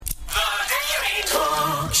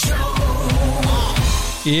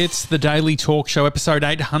It's the Daily Talk Show, episode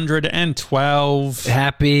 812.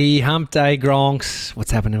 Happy Hump Day, Gronks.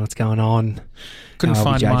 What's happening? What's going on? Couldn't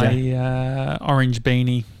find my orange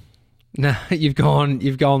beanie. No, you've gone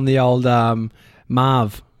the old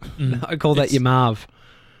Marv. I call that your Marv.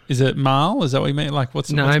 Is it Marl? Is that what you mean? Like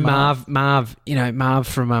what's Marv. You know, Marv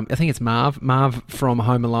from I think it's Marv from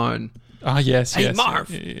Home Alone. Oh yes, hey, yes.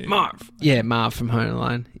 Marv. Marv. Yeah, Marv from Home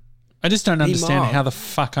Alone. I just don't understand how the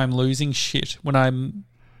fuck I'm losing shit when I'm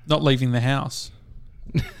not leaving the house.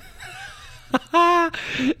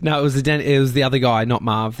 No, it was the other guy, not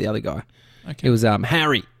Marv, the other guy. Okay. It was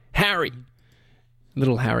Harry.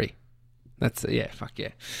 Little Harry. That's fuck yeah.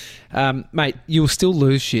 Mate, you'll still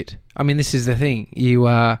lose shit. I mean, this is the thing.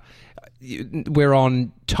 We're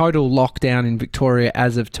on total lockdown in Victoria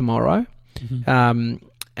as of tomorrow. Mm-hmm.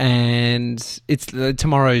 And it's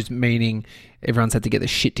tomorrow's meaning everyone's had to get the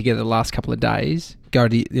shit together the last couple of days.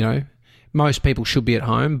 Most people should be at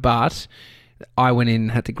home, but I went in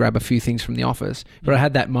and had to grab a few things from the office. But I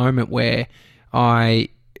had that moment where I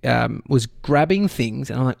was grabbing things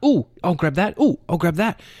and I'm like, oh, I'll grab that. Oh, I'll grab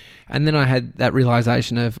that. And then I had that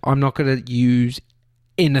realization of I'm not going to use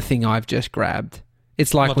anything I've just grabbed.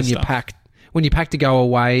 It's like when you pack to go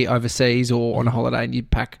away overseas or on a holiday and you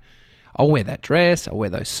pack, I'll wear that dress, I'll wear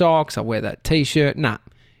those socks, I'll wear that T-shirt. Nah,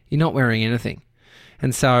 you're not wearing anything.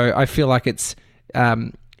 And so I feel like it's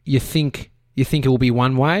you think it will be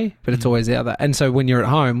one way, but it's always the other. And so when you're at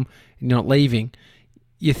home and you're not leaving,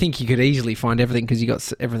 you think you could easily find everything because you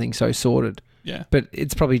got everything so sorted. Yeah. But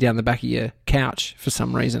it's probably down the back of your couch for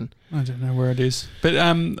some reason. I don't know where it is. But,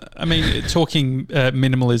 I mean, talking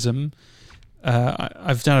minimalism,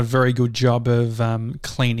 I've done a very good job of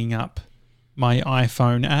cleaning up my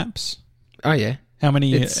iPhone apps. Oh, yeah. How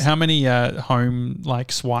many home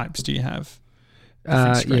swipes do you have?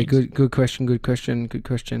 Good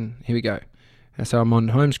question. Here we go. So I'm on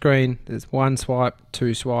home screen. There's 1 swipe,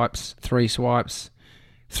 2 swipes, 3 swipes,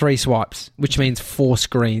 which means 4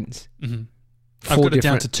 screens. Mm-hmm. I've got it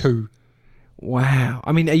down to 2. Wow.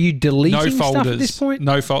 I mean, are you deleting stuff at this point?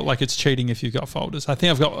 No fold. Like it's cheating if you've got folders. I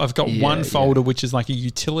think I've got one folder which is like a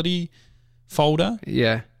utility folder.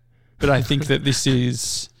 Yeah. But I think that this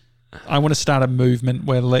is. I want to start a movement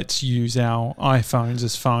where let's use our iPhones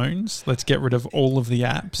as phones. Let's get rid of all of the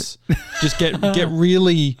apps. Just get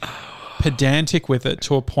really pedantic with it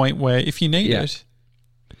to a point where if you need it,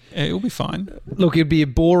 it'll be fine. Look, it'd be a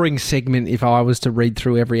boring segment if I was to read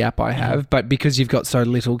through every app I have, but because you've got so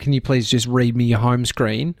little, can you please just read me your home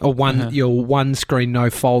screen or your one screen, no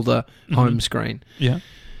folder home screen? Yeah.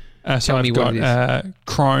 So I've got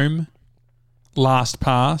Chrome,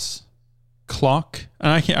 LastPass, Clock,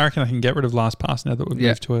 and I reckon I can get rid of LastPass now that we've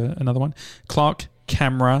moved to another one. Clock,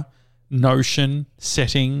 Camera, Notion,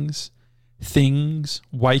 Settings, Things,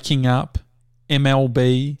 Waking Up,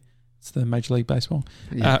 MLB, it's the Major League Baseball,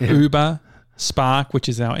 Uber, Spark, which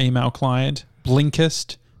is our email client,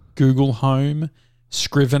 Blinkist, Google Home,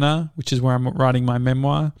 Scrivener, which is where I'm writing my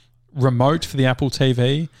memoir, Remote for the Apple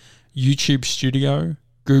TV, YouTube Studio,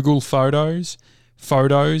 Google Photos,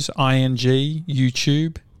 ING,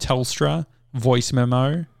 YouTube, Telstra, Voice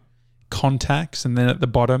Memo, Contacts, and then at the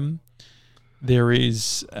bottom there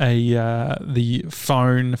is the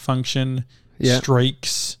phone function,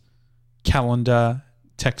 Streaks, Calendar,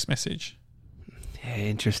 text message. Yeah,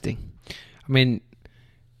 interesting. I mean,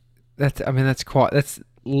 that's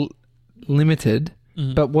limited.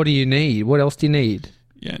 Mm. But what do you need? What else do you need?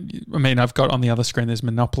 Yeah, I mean, I've got on the other screen there's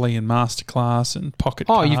Monopoly and Masterclass and Pocket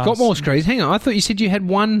Cars. Oh, you've got more screens. Hang on, I thought you said you had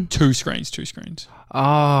one. 2 screens. Oh,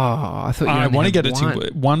 I thought you I want to get one.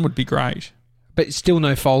 it to one would be great. But still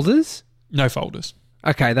no folders? No folders.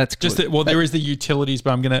 Okay, that's good. There is the utilities,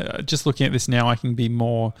 but I'm going to, just looking at this now, I can be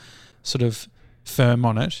more sort of firm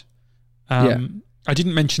on it. I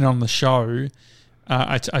didn't mention it on the show.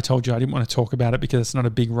 I told you I didn't want to talk about it because it's not a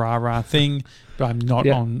big rah-rah thing, but I'm not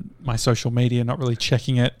on my social media, not really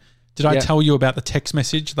checking it. Did I tell you about the text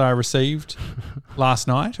message that I received last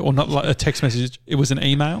night? Or not like a text message, it was an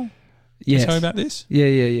email? Yes. Did I tell you about this?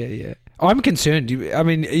 Yeah. I'm concerned. I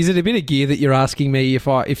mean, is it a bit of gear that you're asking me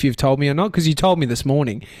if you've told me or not? Because you told me this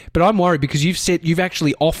morning. But I'm worried because you've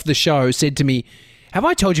actually off the show said to me, have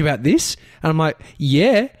I told you about this? And I'm like,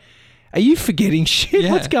 yeah. Are you forgetting shit?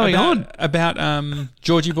 Yeah, what's going on? About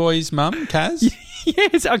Georgie Boy's mum, Kaz?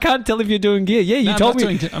 Yes, I can't tell if you're doing gear. Yeah, you told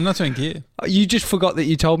me. I'm not doing gear. You just forgot that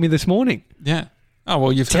you told me this morning. Yeah. Oh,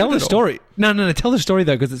 well, you've tell the story. No, tell the story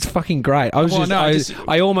though, because it's fucking great.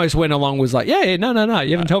 I almost went along, was like, no,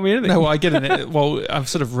 you haven't told me anything. No, I get it. Well, I've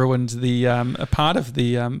sort of ruined the a part of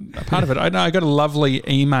it. I got a lovely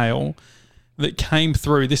email that came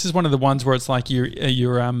through. This is one of the ones where it's like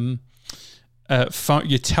you're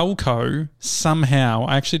your telco somehow,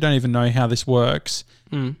 I actually don't even know how this works.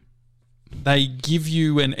 They give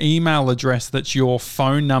you an email address that's your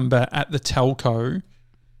phone number at the telco.com.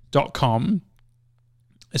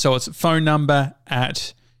 So it's phone number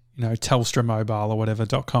at, Telstra Mobile or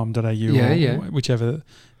whatever.com.au or whichever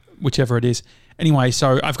it is. Anyway,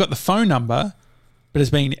 so I've got the phone number, but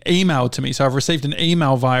it's been emailed to me. So I've received an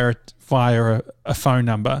email via a phone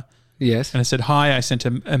number. Yes. And it said, hi, I sent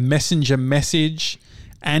a messenger message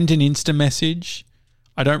and an Insta message.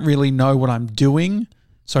 I don't really know what I'm doing,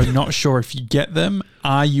 so not sure if you get them.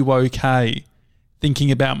 Are you okay?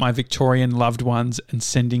 Thinking about my Victorian loved ones and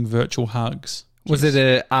sending virtual hugs. Was it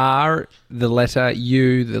a R, the letter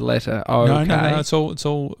U, the letter O? No, it's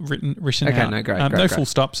all written okay, out. No, great. No full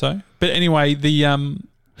stop, so. But anyway,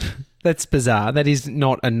 that's bizarre. That is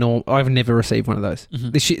not a norm. I've never received one of those.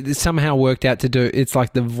 This somehow worked out to do. It's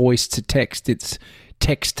like the voice to text. It's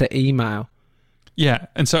text to email. Yeah,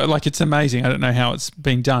 and so it's amazing. I don't know how it's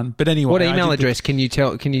been done, but anyway. What email address can you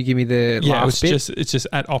tell? Can you give me the last bit? It's just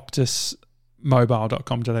at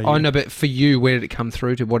optusmobile.com.au. Oh no, but for you, where did it come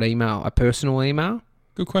through to? What email? A personal email?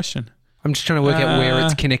 Good question. I'm just trying to work out where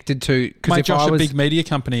it's connected to. My Josh, a big media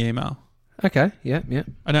company email. Okay, yeah.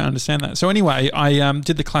 I don't understand that. So anyway, I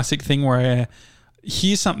did the classic thing where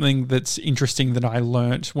here's something that's interesting that I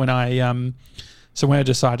learnt when I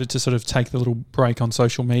decided to sort of take the little break on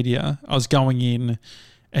social media. I was going in,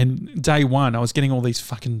 and day one, I was getting all these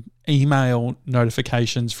fucking email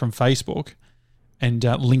notifications from Facebook and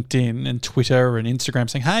LinkedIn and Twitter and Instagram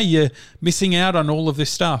saying, hey, you're missing out on all of this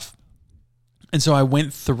stuff. And so I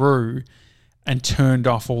went through and turned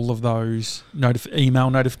off all of those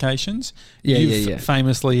email notifications. You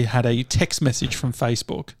famously had a text message from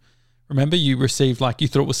Facebook. Remember, you received you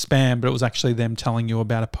thought it was spam, but it was actually them telling you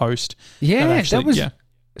about a post. Yeah, that was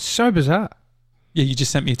so bizarre. Yeah, you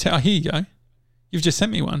just sent me a text. Oh, here you go. You've just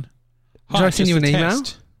sent me one. Did I send you an email?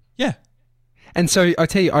 Yeah. And so I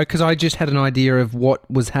tell you, because I just had an idea of what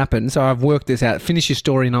was happened, so I've worked this out. Finish your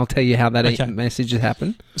story, and I'll tell you how that message has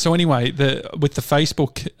happened. So anyway, with the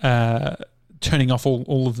Facebook turning off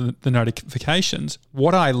all of the notifications,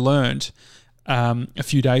 what I learned a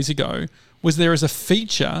few days ago was there is a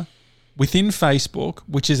feature within Facebook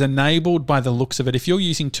which is enabled by the looks of it. If you're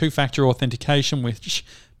using two-factor authentication, which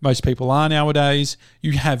most people are nowadays,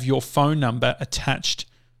 you have your phone number attached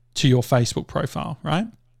to your Facebook profile, right?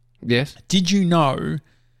 Yes. Did you know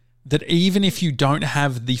that even if you don't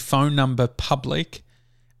have the phone number public,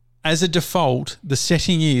 as a default, the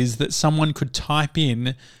setting is that someone could type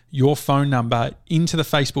in your phone number into the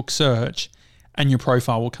Facebook search and your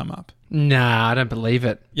profile will come up? Nah, I don't believe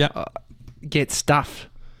it. Yeah. Get stuffed.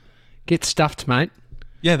 Get stuffed, mate.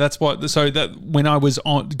 Yeah, that's what. So that when I was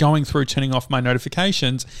going through turning off my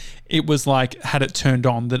notifications, it was had it turned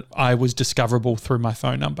on that I was discoverable through my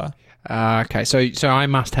phone number. Okay, so I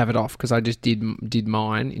must have it off because I just did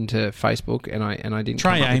mine into Facebook and I didn't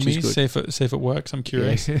try Amy, see if it works. I'm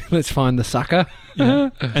curious. Yeah. Let's find the sucker. Yeah.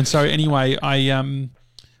 And so anyway, I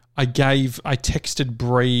texted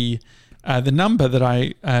Bree the number that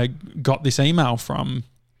I got this email from.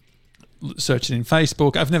 Search it in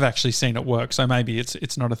Facebook. I've never actually seen it work, so maybe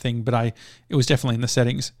it's not a thing, but it was definitely in the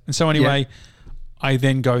settings. And so anyway, I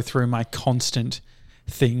then go through my constant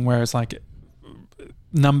thing where it's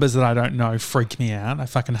numbers that I don't know freak me out. I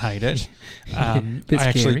fucking hate it. I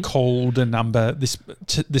actually called a number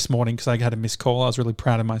this morning because I had a missed call. I was really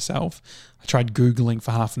proud of myself. I tried Googling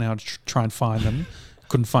for half an hour to try and find them.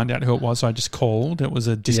 Couldn't find out who it was, so I just called. It was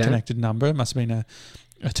a disconnected number. It must have been a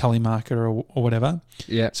telemarketer or whatever.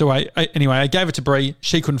 Yeah. So I gave it to Bree.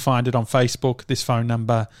 She couldn't find it on Facebook, this phone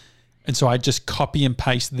number. And so I just copy and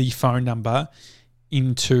paste the phone number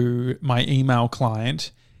into my email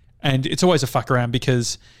client. And it's always a fuck around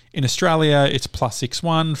because in Australia it's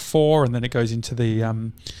 +61 4 and then it goes into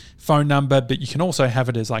the phone number. But you can also have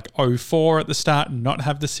it as 04 at the start and not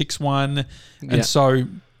have the 61. And so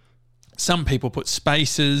some people put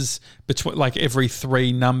spaces between every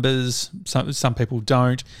three numbers. Some people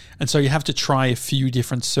don't. And so you have to try a few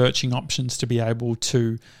different searching options to be able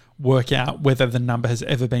to work out whether the number has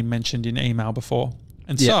ever been mentioned in email before.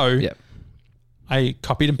 And I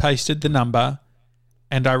copied and pasted the number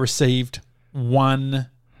and I received one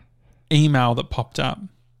email that popped up.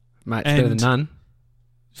 Mate, it's better than none.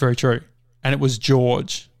 Very true. And it was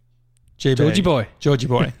George. GB. Georgie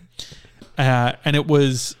boy. And it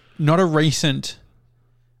was not a recent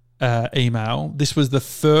email. This was the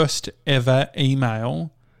first ever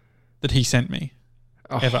email that he sent me.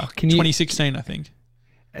 Ever. 2016, I think.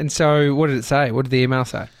 And so what did it say? What did the email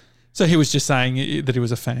say? So he was just saying that he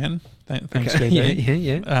was a fan. Thanks,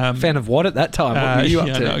 JB. Yeah. Fan of what at that time? What were you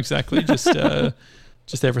up to? No, exactly.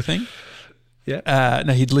 Just everything. Yeah.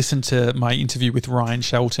 No, he'd listened to my interview with Ryan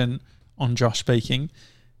Shelton on Josh Speaking.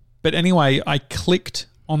 But anyway, I clicked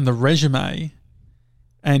on the resume,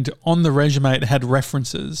 and on the resume it had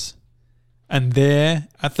references. And there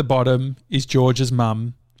at the bottom is George's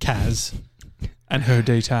mum, Kaz, and her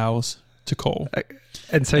details to call.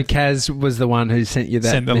 And so Kaz was the one who sent you that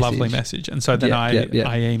Sent the message. lovely message. And so then I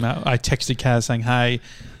texted Kaz saying, hey,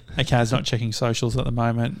 Kaz, not checking socials at the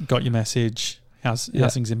moment. Got your message. How's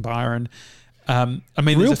things in Byron? I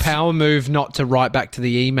mean, real power move not to write back to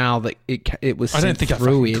the email that it was sent through. I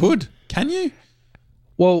don't think I could. Can you?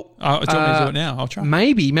 Well, do you want me to do it now? I'll try.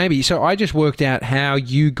 Maybe. So I just worked out how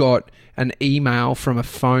you got an email from a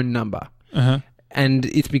phone number. Uh-huh. And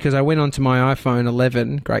it's because I went onto my iPhone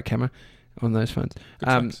 11, great camera on those phones.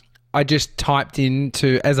 I just typed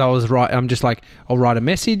into, as I was writing, I'm just like, I'll write a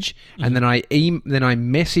message, and then I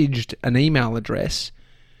messaged an email address,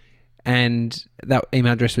 and that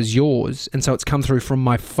email address was yours, and so it's come through from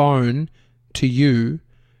my phone to you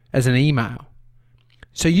as an email.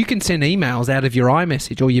 So you can send emails out of your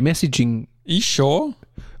iMessage or your messaging. Are you sure?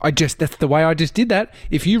 That's the way I just did that.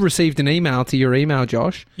 If you received an email to your email,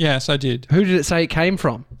 Josh. Yes, I did. Who did it say it came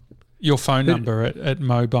from? Your phone number at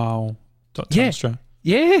mobile.telstra.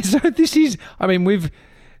 Yeah, so this is, I mean,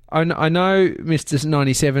 I know Mr.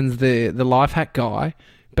 97's the life hack guy,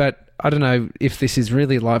 but I don't know if this is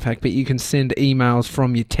really a life hack, but you can send emails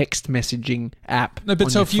from your text messaging app. No,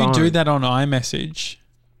 but so if you do that on iMessage...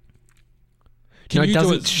 No, it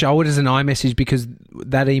doesn't show it as an iMessage because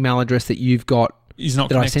that email address that you've got is not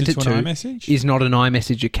connected to an iMessage? Is not an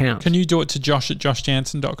iMessage account. Can you do it to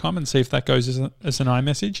josh@joshjansen.com and see if that goes as an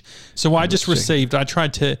iMessage? So I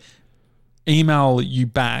tried to email you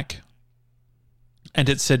back and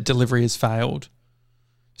it said delivery has failed.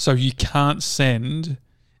 So you can't send...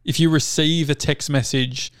 If you receive a text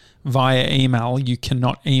message via email, you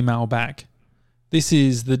cannot email back. This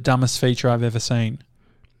is the dumbest feature I've ever seen.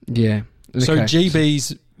 Yeah. Okay. So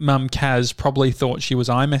GB's mum, Kaz, probably thought she was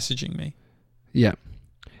iMessaging me. Yeah.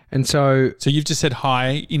 And so you've just said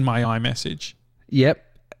hi in my iMessage. Yep.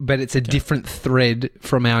 But it's a different thread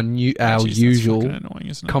from our usual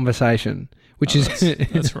annoying, conversation, which is...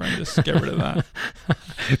 That's horrendous. Get rid of that.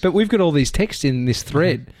 But we've got all these texts in this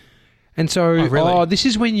thread. Mm-hmm. And so, this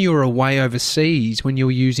is when you were away overseas, when you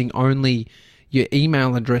were using only your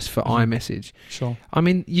email address for iMessage. Sure. I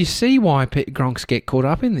mean, you see why Gronks get caught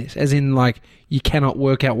up in this, as in, like, you cannot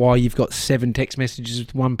work out why you've got 7 text messages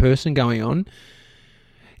with one person going on.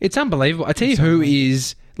 It's unbelievable. I tell you who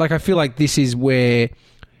is, like, I feel like this is where,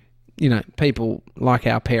 you know, people like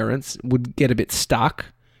our parents would get a bit stuck.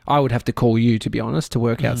 I would have to call you, to be honest, to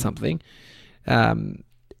work out something. My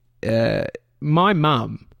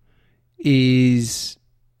mum is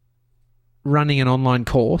running an online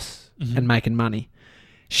course and making money.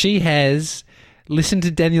 She has listened to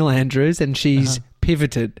Daniel Andrews and she's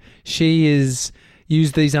pivoted. She has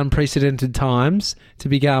used these unprecedented times to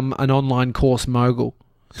become an online course mogul.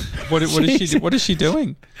 What is she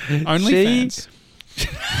doing? OnlyFans.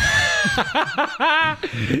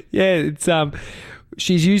 Yeah, it's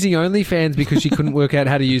she's using OnlyFans because she couldn't work out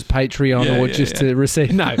how to use Patreon to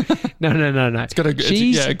receive. No. It's got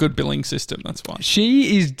a good billing system. That's fine.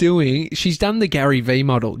 She's done the Gary V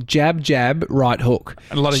model: jab, jab, right hook.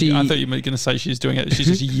 And I thought you were going to say she's doing it. She's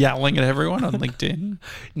just yelling at everyone on LinkedIn.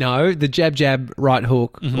 No, the jab, jab, right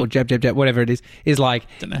hook, or jab, jab, jab, whatever it is like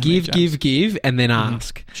give, and then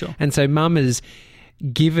ask. Sure. And so Mum has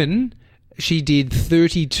given. She did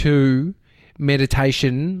 32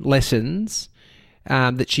 meditation lessons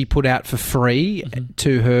that she put out for free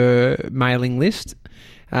to her mailing list.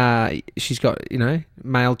 She's got,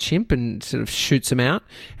 MailChimp and sort of shoots them out.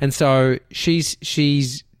 And so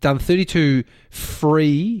she's done 32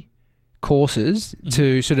 free courses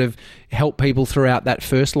to sort of help people throughout that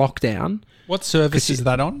first lockdown. What service is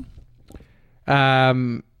that on?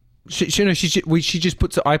 She just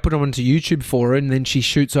puts. I put them onto YouTube for her, and then she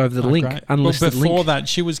shoots over the link. Great. Unlisted link. Before that,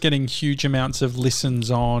 she was getting huge amounts of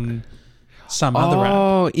listens on some other app.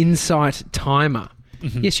 Oh, Insight Timer.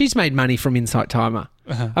 Yeah, she's made money from Insight Timer.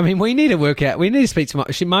 I mean, we need to work out. We need to speak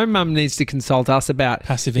to my mum needs to consult us about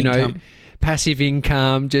passive income. Passive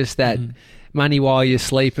income, just that money while you're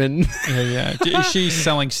sleeping. Yeah. Is she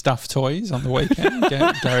selling stuffed toys on the weekend?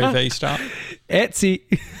 Gary V stuff. Etsy.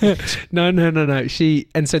 No.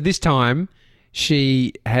 And so this time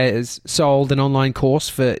she has sold an online course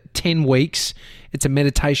for 10 weeks. It's a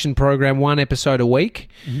meditation program, 1 episode a week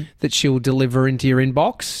that she'll deliver into your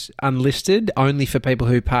inbox, unlisted, only for people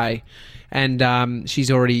who pay. And she's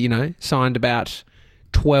already, you know, signed about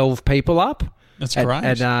 12 people up. That's great.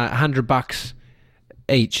 At $100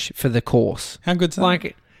 each for the course. How good's that?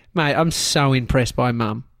 Like, mate, I'm so impressed by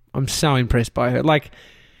Mum. I'm so impressed by her. Like,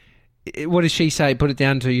 what does she say? Put it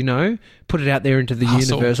down to, you know, put it out there into the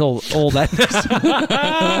universe. All that.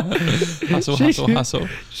 hustle.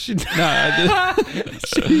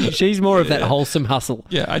 She's more of that wholesome hustle.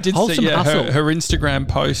 Yeah, I did wholesome see hustle. her Instagram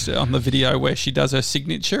post on the video where she does her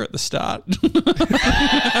signature at the start.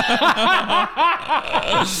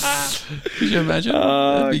 Could you imagine?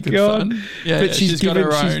 That'd be good fun. Yeah, but she's got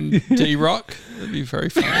her own D-Rock. That'd be very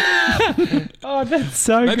fun. Oh, that's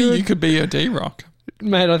so Maybe good. you could be a D-Rock.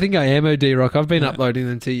 Mate, I think I am a D-Rock. I've been uploading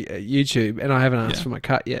them to YouTube and I haven't asked for my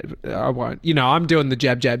cut yet. I won't. You know, I'm doing the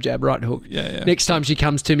jab, right hook. Yeah. Next time she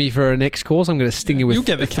comes to me for her next course, I'm going to sting her with You'll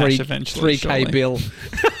get the cash eventually, 3K bill.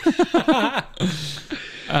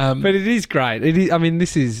 But it is great. It is. I mean,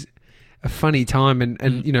 this is a funny time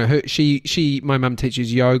and you know, my mum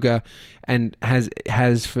teaches yoga and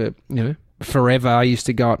has for, you know, forever. I used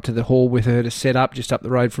to go up to the hall with her to set up just up the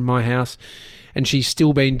road from my house. And she's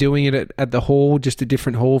still been doing it at the hall, just a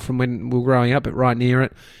different hall from when we were growing up, but right near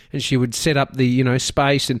it. And she would set up the, you know,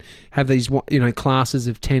 space and have these, you know, classes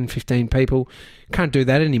of 10, 15 people. Can't do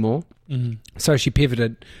that anymore. So she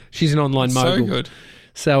pivoted. She's an online mogul. So good.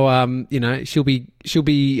 So, you know, she'll be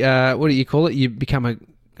what do you call it? You become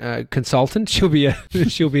a consultant. She's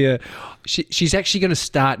actually going to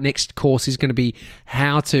start, next course is going to be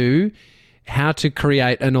how to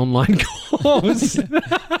create an online course.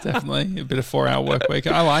 Definitely a bit of 4-hour work week.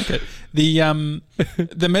 I like it.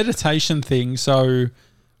 The meditation thing. So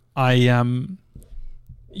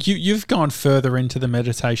you've gone further into the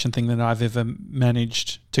meditation thing than I've ever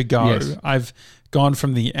managed to go. Yes. I've gone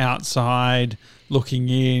from the outside, looking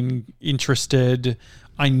in, interested.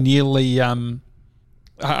 I nearly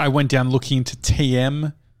I went down looking into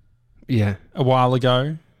TM a while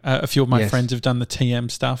ago. A few of my friends have done the TM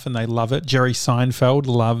stuff and they love it. Jerry Seinfeld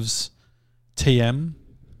loves TM.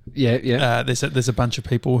 Yeah. There's a bunch of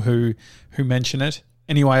people who mention it.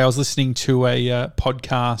 Anyway, I was listening to a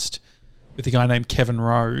podcast with a guy named Kevin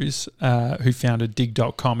Rose who founded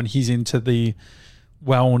dig.com, and he's into the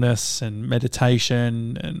wellness and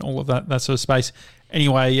meditation and all of that sort of space.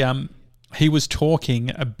 Anyway, he was talking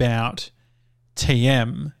about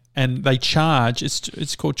TM. And they charge,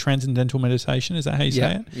 it's called transcendental meditation. Is that how you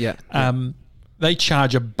say it? Yeah. They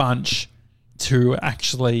charge a bunch to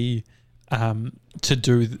actually to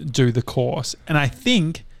do the course. And I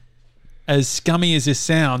think, as scummy as this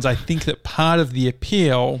sounds, I think that part of the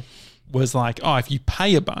appeal was like, oh, if you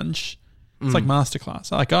pay a bunch, it's like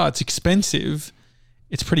masterclass. Like, oh, it's expensive.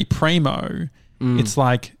 It's pretty primo. It's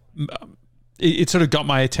like, it sort of got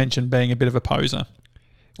my attention being a bit of a poser.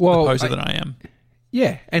 Well, the poser that I am.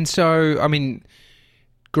 Yeah, and so, I mean,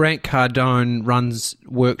 Grant Cardone runs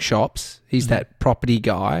workshops. He's that property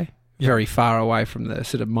guy, very far away from the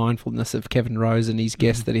sort of mindfulness of Kevin Rose and his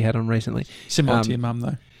guest that he had on recently. Similar to your mum,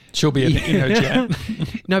 though. She'll be in her jet.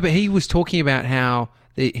 No, but he was talking about how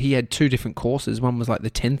he had 2 different courses. One was like the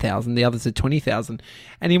 10,000, the other's the 20,000.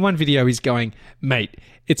 And in one video, he's going, mate,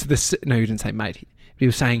 it's the... No, he didn't say mate. He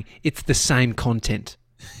was saying, it's the same content.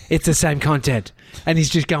 It's the same content. And he's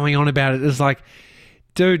just going on about it. It's like...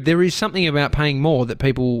 Dude, there is something about paying more that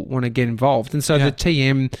people want to get involved. And so the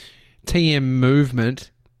TM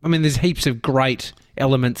movement, I mean, there's heaps of great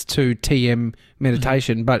elements to TM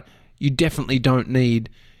meditation, but you definitely don't need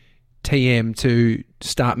TM to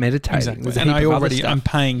start meditating. Exactly. And I'm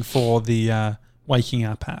paying for the Waking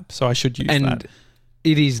Up app, so I should use that. And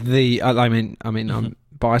it is the, I mean, I'm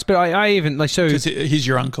biased, but I even like so. He's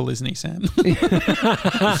your uncle, isn't he, Sam?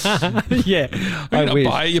 Yeah,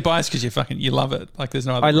 you're biased because you love it. Like there's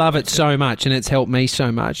no other. I love it so much, and it's helped me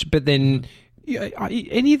so much. But then,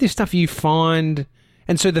 any of this stuff you find,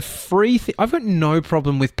 and so the free thing, I've got no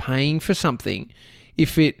problem with paying for something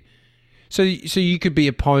if it. So you could be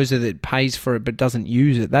a poser that pays for it but doesn't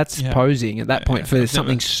use it. That's posing at that point for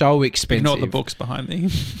something so expensive. Ignore the books behind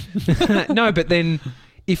me. No, but then.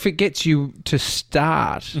 If it gets you to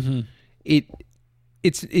start, it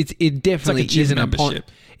definitely like isn't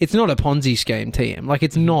it's not a Ponzi scheme, TM. Like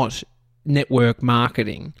it's not network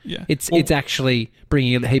marketing. Yeah, it's actually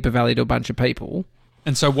bringing a heap of value to a bunch of people.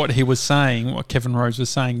 And so what he was saying, what Kevin Rose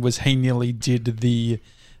was saying, was he nearly did the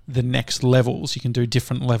next levels. You can do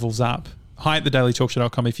different levels up. Hi at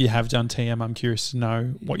thedailytalkshow.com. If you have done TM, I'm curious to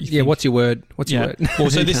know what you think. Yeah, what's your word? What's your word? Well,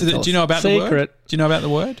 so this is. Do you know about the word? Do you know about the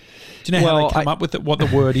word? Do you know how they come up with it, what the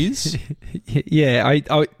word is? Yeah,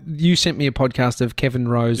 you sent me a podcast of Kevin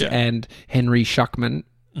Rose and Henry Schuckman.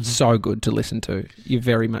 Mm-hmm. So good to listen to. You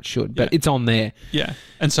very much should, but it's on there. Yeah,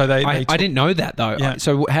 and so I didn't know that though. Yeah.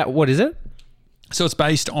 So what is it? So it's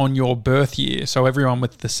based on your birth year. So everyone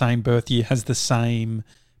with the same birth year has the same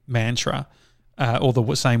mantra or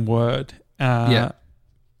the same word.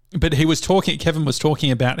 But Kevin was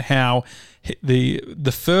talking about how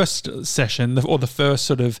the first session or the first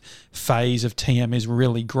sort of phase of TM is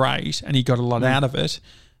really great and he got a lot out of it,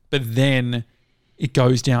 but then it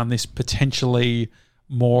goes down this potentially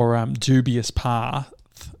more dubious path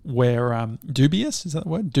where dubious, is that the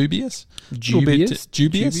word? Dubious?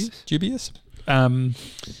 Dubious. And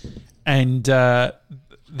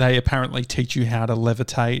they apparently teach you how to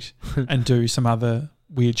levitate and do some other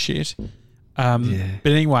weird shit. But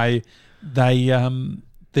anyway,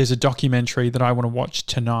 there's a documentary that I want to watch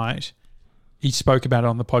tonight. He spoke about it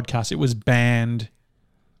on the podcast. It was banned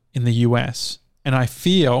in the US. And I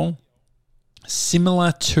feel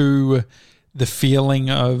similar to the feeling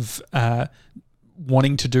of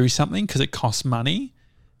wanting to do something because it costs money.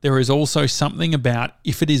 There is also something about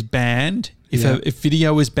if it is banned, if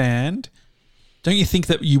video is banned, don't you think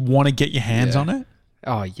that you want to get your hands on it?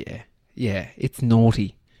 Oh, yeah. Yeah, it's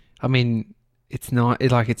naughty. I mean, it's not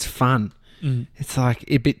it's fun. Mm. It's like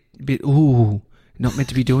a bit, not meant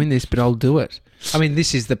to be doing this, but I'll do it. I mean,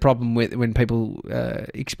 this is the problem with when people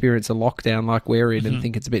experience a lockdown like we're in and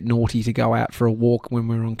think it's a bit naughty to go out for a walk when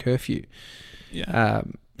we're on curfew. Yeah.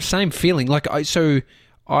 Same feeling. I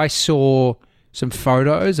saw some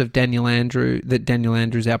photos of Daniel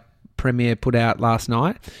Andrews, our premier, put out last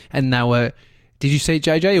night, and they were. Did you see it,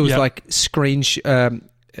 JJ? It was like screen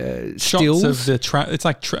stills of the it's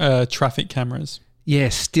like traffic cameras. Yeah,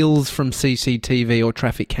 stills from CCTV or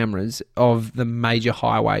traffic cameras of the major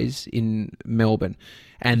highways in Melbourne.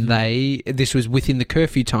 And this was within the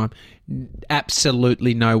curfew time.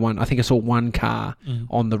 Absolutely no one. I think I saw one car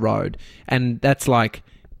on the road. And that's like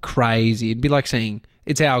crazy. It'd be like saying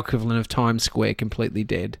it's our equivalent of Times Square completely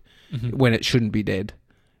dead when it shouldn't be dead.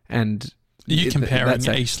 And are you comparing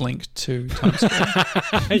Eastlink to Times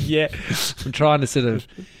Square? Yeah. I'm trying to sort of...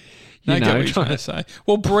 I get what you're trying to say.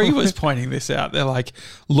 Well, Bree was pointing this out. They're like,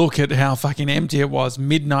 look at how fucking empty it was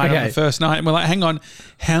midnight on the first night. And we're like, hang on,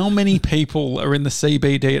 how many people are in the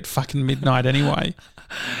CBD at fucking midnight anyway?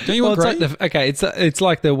 Don't you agree? It's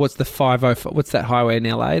like what's the 505? What's that highway in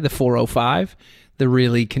LA? The 405, the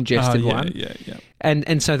really congested one. Yeah.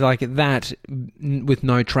 And so like that with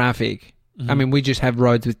no traffic. I mean, we just have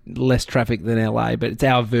roads with less traffic than LA, but it's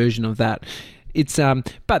our version of that. It's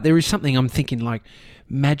but there is something I'm thinking like.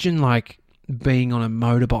 Imagine like being on a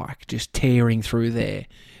motorbike, just tearing through there,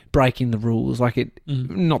 breaking the rules. Like it,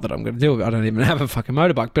 not that I'm going to do it. I don't even have a fucking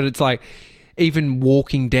motorbike, but it's like even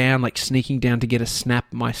walking down, like sneaking down to get a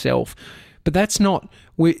snap myself. But that's not.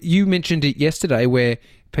 You mentioned it yesterday, where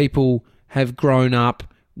people have grown up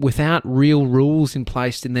without real rules in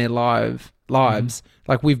place in their lives.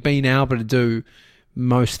 Like we've been able to do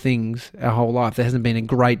most things our whole life. There hasn't been a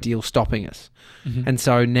great deal stopping us, and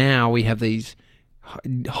so now we have these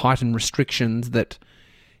heightened restrictions that,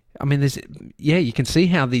 I mean, you can see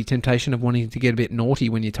how the temptation of wanting to get a bit naughty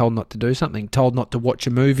when you're told not to do something, told not to watch a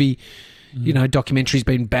movie, documentary's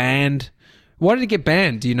been banned. Why did it get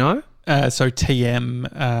banned? Do you know? So TM,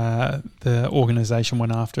 the organisation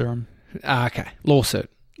went after them. Okay. Lawsuit.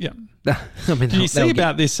 Yeah. I mean, did you see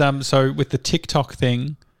about this? So with the TikTok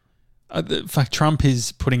thing, Trump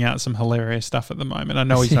is putting out some hilarious stuff at the moment. I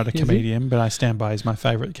know he's not a comedian, but I stand by he's my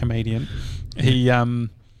favourite comedian. He there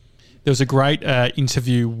was a great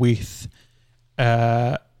interview with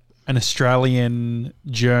an Australian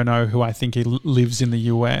journo who I think he lives in the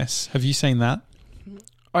US. Have you seen that?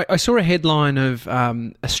 I saw a headline of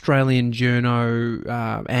Australian journo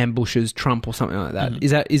ambushes Trump or something like that.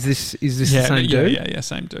 Is this the same dude? Yeah,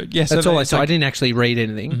 same dude. Yeah, that's all I saw. I didn't actually read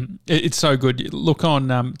anything. It's so good. Look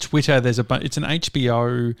on Twitter. It's an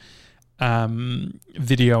HBO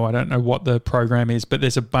video. I don't know what the program is, but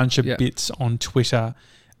there's a bunch of bits on Twitter,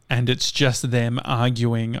 and it's just them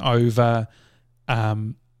arguing over.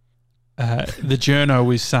 The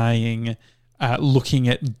journo is saying, looking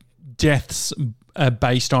at deaths.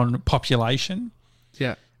 Based on population.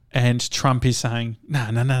 Yeah. And Trump is saying, no.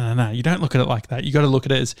 You don't look at it like that. You got to look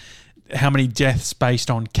at it as how many deaths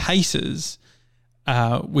based on cases,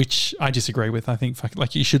 which I disagree with. I think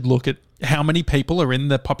like you should look at how many people are in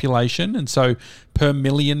the population. And so per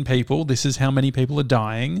million people, this is how many people are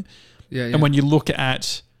dying. Yeah. And when you look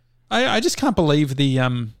at, I just can't believe I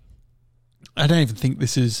don't even think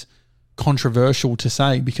this is controversial to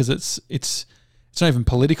say because it's it's not even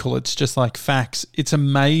political. It's just like facts. It's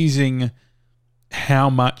amazing how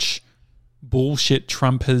much bullshit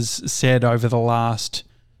Trump has said over the last,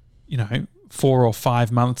 4 or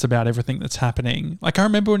 5 months about everything that's happening. Like I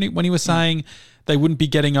remember when he was saying they wouldn't be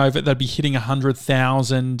getting over it, they'd be hitting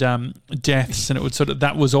 100,000 deaths, and it would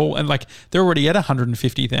that was all, and like they're already at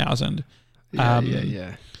 150,000.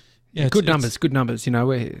 Yeah. Good numbers.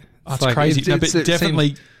 It's like, crazy. But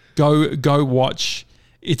definitely go watch.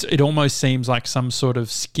 It almost seems like some sort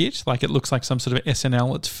of skit. Like it looks like some sort of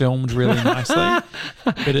SNL. It's filmed really nicely.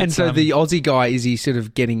 And so the Aussie guy, is he sort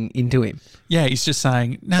of getting into him? Yeah, he's just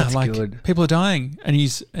saying, good. People are dying.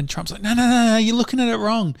 And Trump's like, no, you're looking at it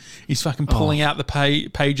wrong. He's fucking pulling out the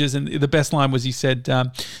pages. And the best line was he said,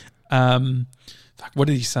 what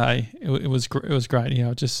did he say? It was great.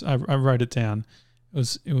 Yeah, I wrote it down.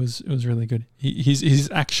 It was really good.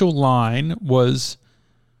 His actual line was,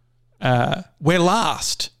 we're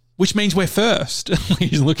last, which means we're first.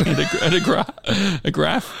 He's looking at a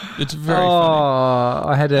graph. It's very funny.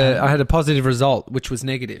 I had a positive result, which was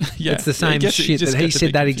negative. Yeah, it's the same shit that he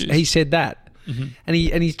said that he said that, and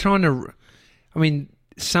he's trying to. I mean,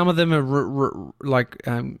 some of them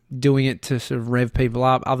are doing it to sort of rev people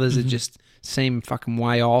up. Others are just seem fucking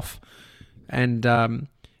way off, and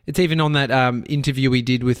it's even on that interview he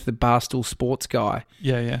did with the Barstool Sports guy.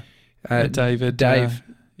 Yeah. Dave.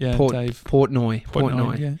 Yeah,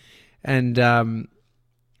 Portnoy. Yeah. And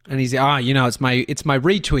he's it's my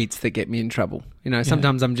retweets that get me in trouble.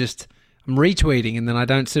 Sometimes I'm retweeting and then I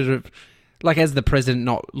don't sort of like as the president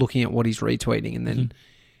not looking at what he's retweeting and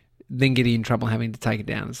then getting in trouble having to take it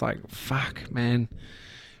down. It's like, fuck, man.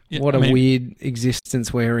 Yeah, what a weird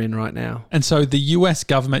existence we're in right now. And so the US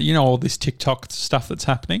government, all this TikTok stuff that's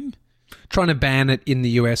happening, trying to ban it in the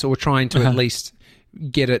US or trying to at least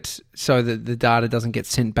get it so that the data doesn't get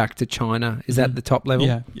sent back to China. Is that the top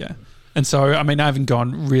level? Yeah. And so, I haven't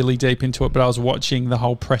gone really deep into it, but I was watching the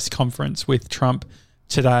whole press conference with Trump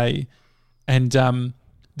today, and the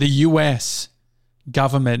US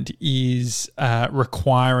government is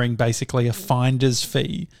requiring basically a finder's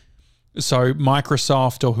fee. So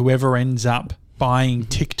Microsoft or whoever ends up buying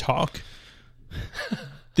TikTok,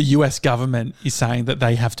 the US government is saying that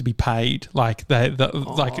they have to be paid. Like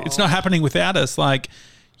it's not happening without us. Like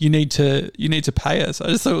you need to pay us. I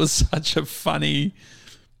just thought it was such a funny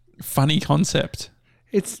concept.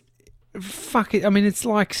 It's fuck it. It's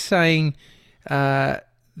like saying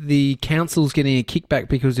the council's getting a kickback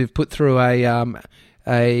because they've put through a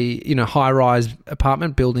high-rise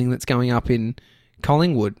apartment building that's going up in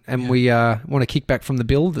Collingwood, and we want a kickback from the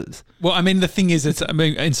builders. Well, the thing is,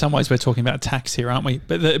 in some ways we're talking about tax here, aren't we?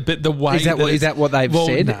 But the way is that what they've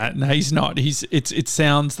said? No, he's not. It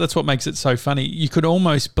sounds, that's what makes it so funny. You could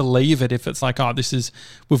almost believe it if it's like,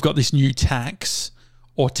 we've got this new tax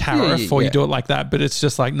or tariff, or you do it like that. But it's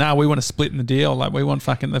just like, no, we want to split in the deal. Like we want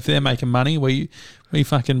fucking, if they're making money, we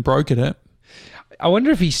fucking brokered it. I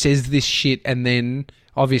wonder if he says this shit and then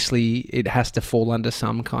obviously it has to fall under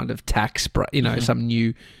some kind of tax, some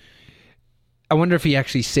new. I wonder if he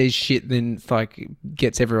actually says shit, then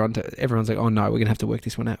gets everyone's like, oh no, we're gonna have to work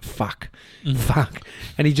this one out. Fuck,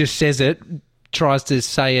 and he just says it, tries to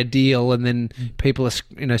say a deal, and then people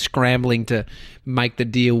are scrambling to make the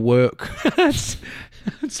deal work.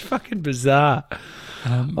 It's fucking bizarre.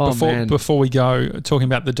 Before we go, talking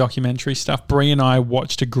about the documentary stuff, Brie and I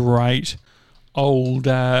watched a great old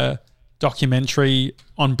documentary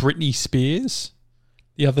on Britney Spears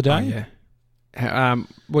the other day. Oh, yeah.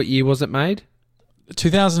 What year was it made?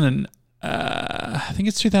 2000. I think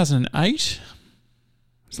it's 2008.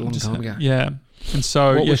 It's a long time ago. Yeah. And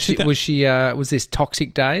so was this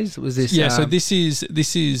Toxic Days? Was this? Yeah. So this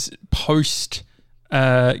is post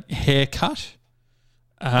haircut.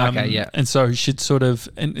 Okay. Yeah. And so she'd sort of,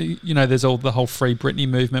 and there's all the whole Free Britney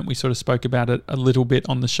movement. We sort of spoke about it a little bit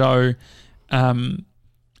on the show.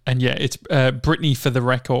 And yeah, it's Britney for the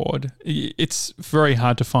Record. It's very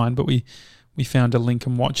hard to find, but we found a link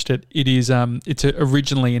and watched it. It is it's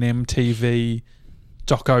originally an MTV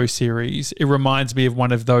doco series. It reminds me of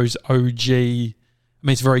one of those OG.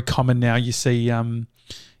 It's very common now. You see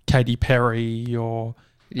Katy Perry or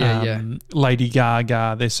Lady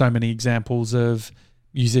Gaga. There's so many examples of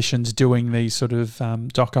musicians doing these sort of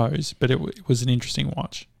docos, but it was an interesting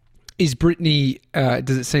watch. Is Britney,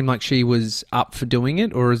 does it seem like she was up for doing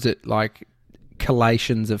it, or is it like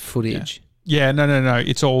collations of footage? Yeah, no.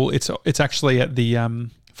 It's actually at the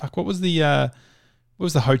what was the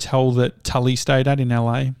hotel that Tully stayed at in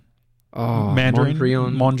LA? Oh,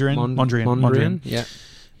 Mondrian.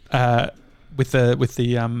 Yeah. With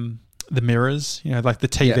the mirrors, like the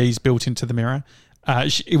TVs built into the mirror.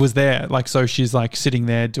 it was there. Like, so she's like sitting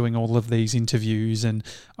there doing all of these interviews and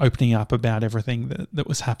opening up about everything that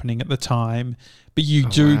was happening at the time. But you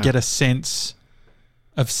get a sense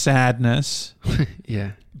of sadness.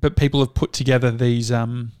 Yeah. But people have put together these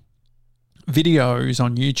videos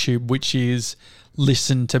on YouTube, which is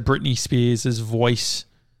listen to Britney Spears' voice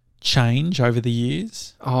change over the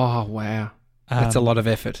years. Oh, wow. That's a lot of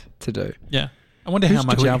effort to do. Yeah. I wonder how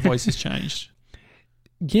much our voice has changed.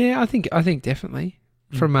 Yeah, I think definitely.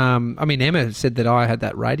 From Emma said that I had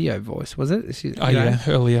that radio voice. Was it?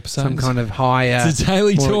 Early episodes. Some kind of higher. It's a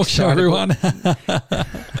daily talk show, everyone.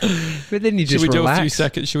 But then you just relax.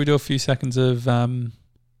 Should we do a few seconds of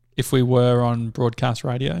if we were on broadcast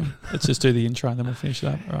radio? Let's just do the intro and then we'll finish it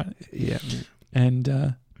up. All right. Yeah. And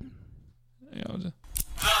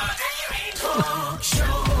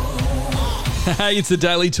hey, it's the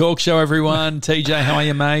Daily Talk Show, everyone. TJ, how are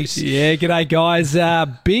you, mate? Yeah, g'day, guys.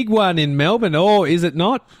 Big one in Melbourne. Or is it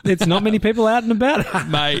not? It's not many people out and about.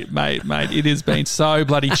 mate, it has been so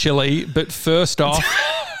bloody chilly. But first off,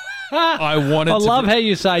 I love how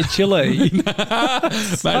you say chili. Mate,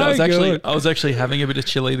 I was actually having a bit of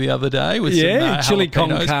chili the other day with some chili con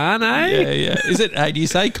jalapenos. carne. Yeah. Is it? Hey, do you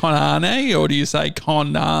say con carne or do you say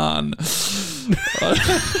con naan?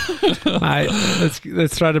 Mate,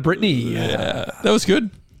 let's throw to Britney. Yeah, that was good.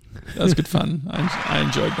 That was good fun. I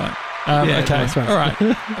enjoyed that. Okay, all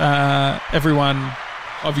right. Everyone,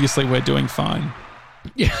 obviously we're doing fine.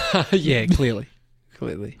 Yeah, clearly.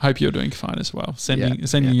 Hope you're doing fine as well.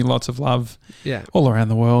 Sending you lots of love. Yeah, all around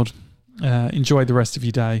the world. Enjoy the rest of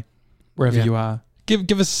your day, wherever you are.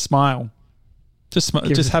 Give us a smile. Just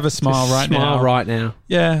have a smile right now. Smile right now.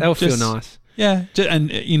 Yeah, that'll feel nice. Yeah,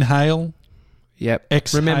 and inhale. Yep.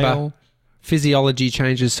 Exhale. Remember, physiology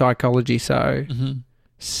changes psychology, so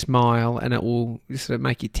smile and it will sort of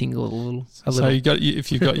make you tingle a little. So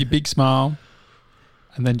if you've got your big smile,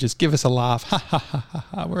 and then just give us a laugh, ha ha ha ha,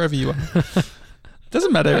 ha wherever you are.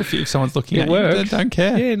 Doesn't matter if someone's looking at you. They don't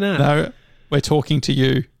care. Yeah, no. We're talking to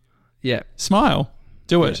you. Yeah. Smile.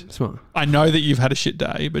 Do it. Smile. I know that you've had a shit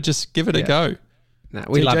day, but just give it a go. No,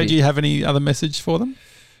 we love you. Do you have any other message for them?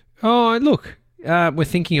 Oh, look, we're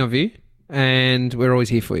thinking of you. And we're always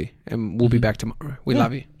here for you. And we'll be back tomorrow. We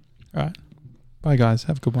love you. All right. Bye, guys.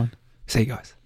 Have a good one. See you guys.